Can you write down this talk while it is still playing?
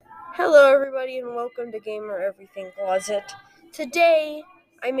Hello, everybody, and welcome to Gamer Everything Closet. Today,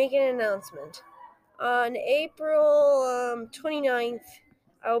 I make an announcement. On April 29th,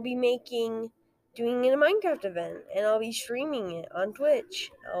 I will be doing a Minecraft event, and I'll be streaming it on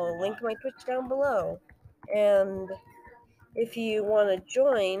Twitch. I'll link my Twitch down below. And if you want to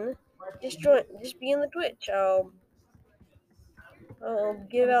join, just be in the Twitch. I'll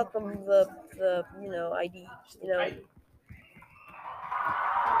give out the ID.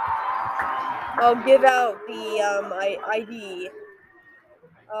 I'll give out the ID.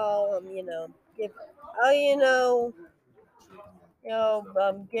 I'll give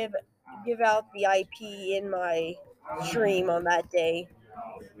I'll give out the IP in my stream on that day.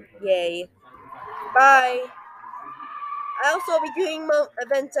 Yay! Bye. I also will be doing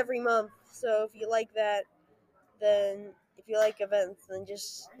events every month. So if you like that, then if you like events, then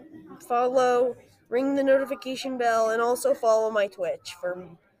just follow, ring the notification bell, and also follow my Twitch for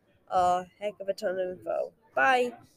a heck of a ton of info. Bye.